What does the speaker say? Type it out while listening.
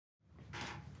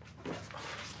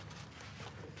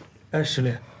哎，石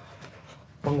林，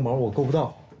帮个忙，我够不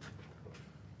到。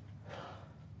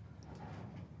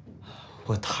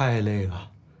我太累了，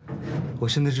我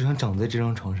现在只想长在这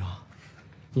张床上。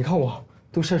你看我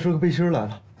都晒出个背心来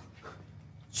了，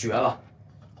绝了！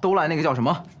都赖那个叫什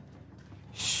么？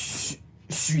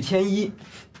许天一，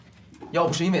要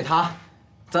不是因为他，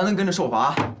咱能跟着受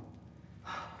罚。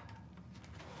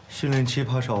训练期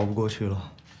怕是熬不过去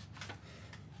了。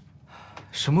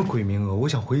什么鬼名额？我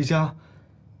想回家。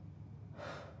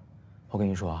我跟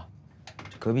你说啊，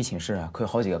这隔壁寝室啊，可有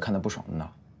好几个看他不爽的呢。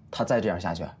他再这样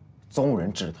下去，总有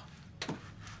人治他。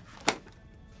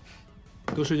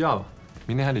都睡觉吧，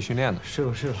明天还得训练呢。是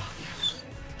了是了。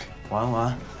晚安晚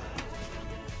安。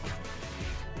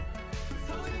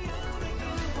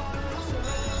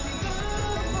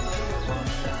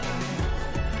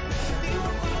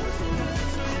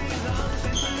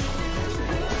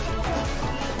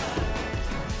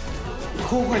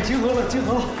快集合了，集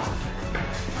合了！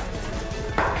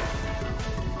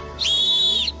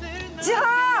集合！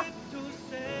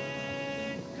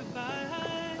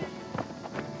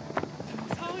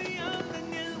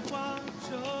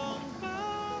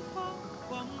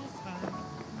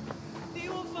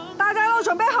大家都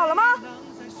准备好了吗？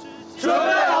准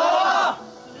备好了。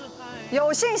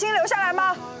有信心留下来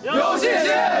吗？有信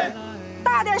心。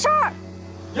大点声儿！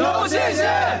有信心。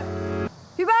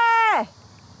预备！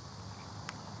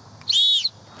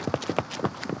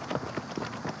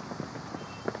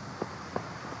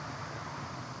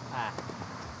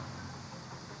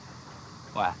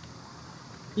喂，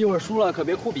一会儿输了可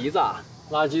别哭鼻子啊！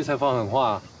垃圾才放狠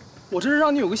话，我这是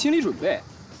让你有个心理准备。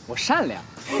我善良。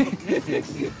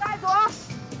带组，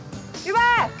预备！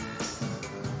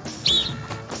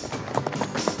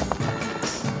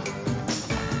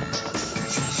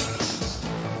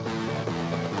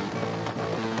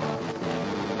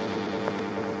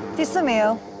第4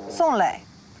名宋磊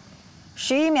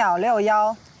，11秒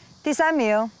61；第3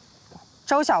名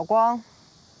周晓光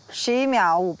，11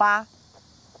秒58；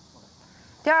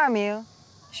第2名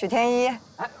许天一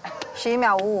，11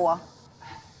秒55；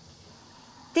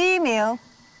第1名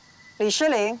李诗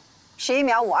玲，11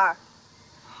秒52。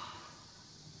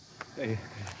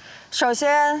首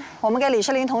先，我们给李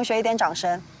诗玲同学一点掌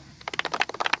声。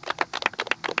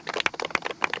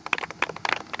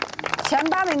前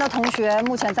8名的同学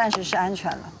目前暂时是安全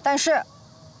了，但是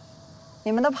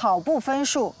你们的跑步分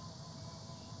数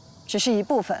只是一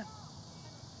部分，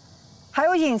还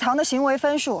有隐藏的行为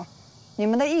分数，你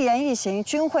们的一言一行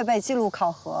均会被记录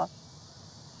考核。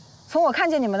从我看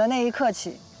见你们的那一刻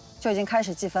起，就已经开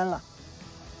始计分了。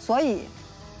所以，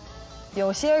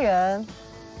有些人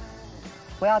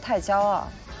不要太骄傲，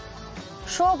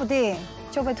说不定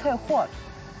就被退货了。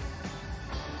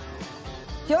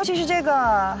尤其是这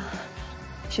个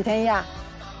许天一啊，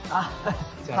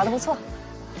跑得不错，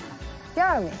第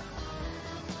2名。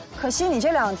可惜你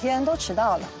这2天都迟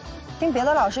到了，听别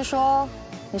的老师说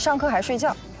你上课还睡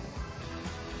觉。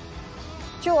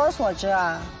据我所知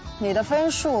啊，你的分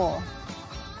数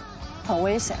很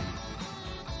危险。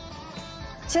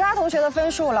其他同学的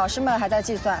分数，老师们还在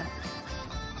计算，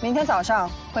明天早上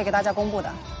会给大家公布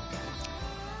的。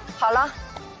好了，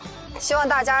希望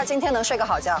大家今天能睡个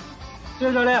好觉。谢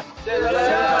谢教练，谢谢教练，谢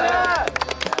谢教练。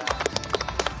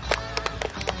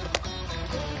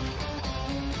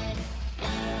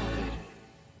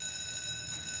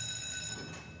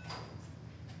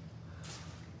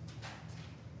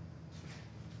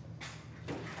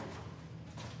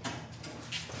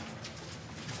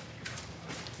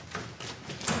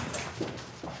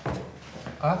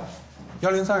啊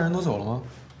，103人都走了吗？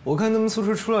我看他们宿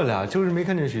舍出了俩，就是没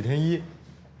看见许天一。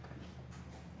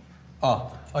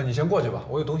你先过去吧，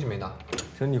我有东西没拿。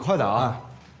行，你快点啊！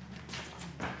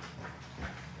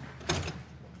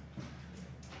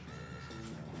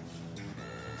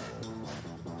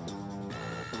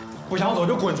不想走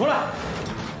就滚出来！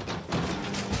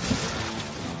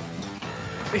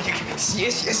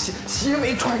鞋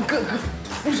没穿，哥，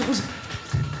不是。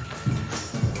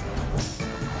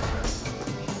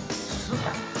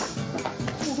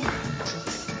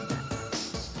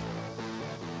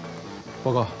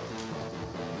报告。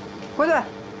归队。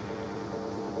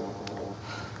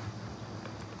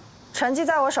成绩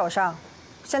在我手上，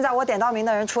现在我点到名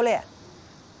的人出列。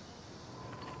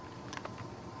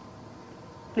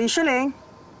李诗玲，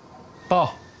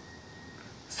到。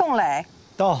宋磊，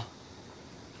到。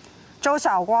周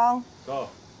晓光，到。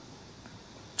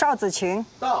赵子晴，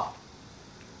到。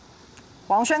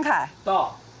王轩凯，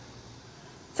到。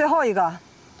最后一个，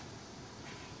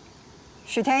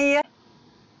许天一，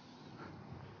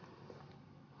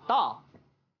到。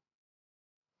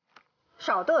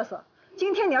少嘚瑟，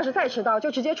今天你要是再迟到，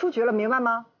就直接出局了，明白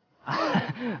吗？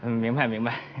明白明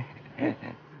白。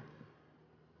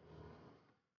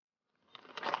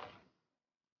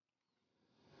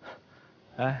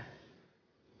哎，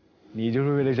你就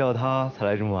是为了叫他才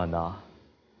来这么晚的？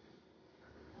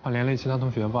怕连累其他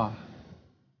同学吧。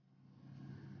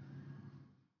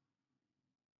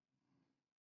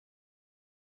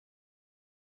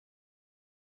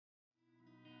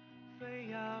飞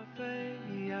呀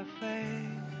飞呀飞，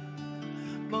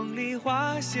梦里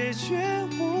花谢却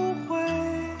无悔，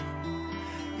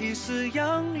一丝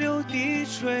杨柳低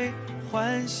垂，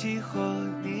欢喜和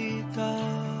你的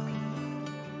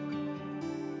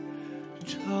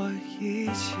这一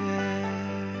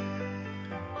切。